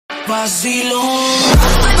vacilón.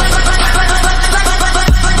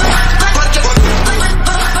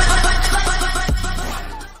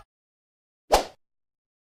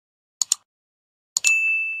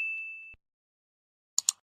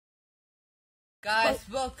 Guys,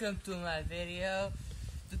 welcome to my video.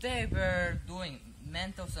 Today we're doing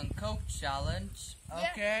Mentos and Coke challenge,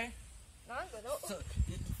 okay? So,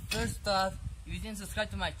 first off, if you didn't subscribe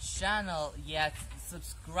to my channel yet,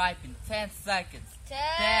 subscribe in 10 seconds.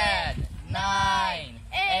 10, 9,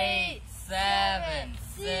 8, 7,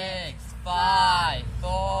 6, 5,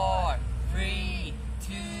 4, 3,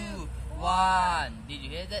 2, 1. Did you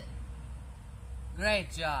hit it?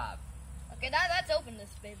 Great job. Okay, let's open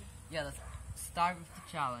this, baby. Yeah, let's start with the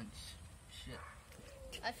challenge. Shit.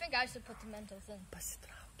 I think I should put the Mentos in.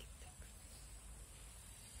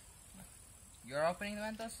 You're opening the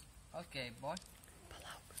Mentos? Okay, boy.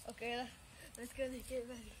 Okay, let's go get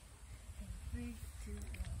ready. 3, 2, 1.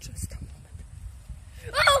 Just a moment.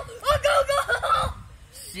 Oh, go!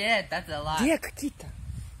 Shit, that's a lot. Где какие-то?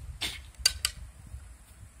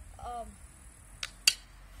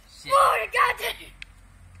 Shit. Oh, you got it!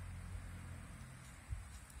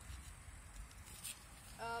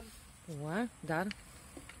 What? Dar?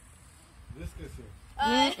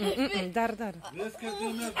 Dar.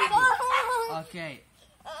 Okay.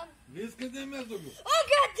 Oh,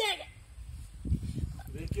 god dang it!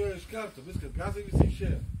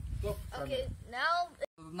 Okay,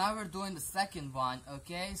 Now we're doing the second one,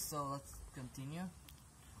 okay? So let's continue.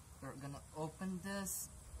 We're gonna open this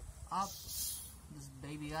up. This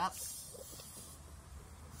baby up.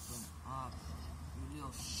 Open up. You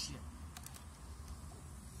little shit.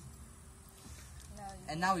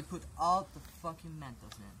 And now we put all the fucking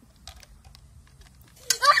Mentos in.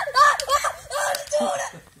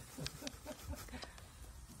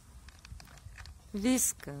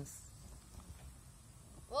 Whiskas.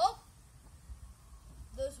 well,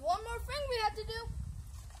 there's one more thing we have to do.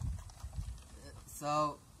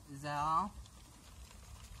 So, is that all?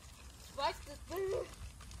 Spice this baby.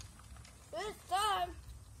 This time.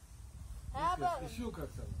 How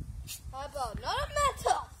about another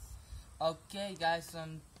Mentos? Okay, guys, so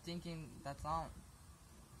I'm thinking that's all.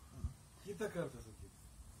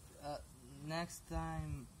 Next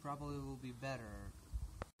time probably will be better.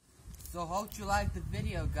 So hope you liked the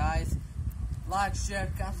video, guys. Like,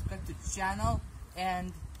 share, subscribe to the channel,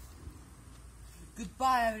 and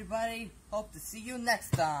goodbye everybody. Hope to see you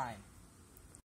next time.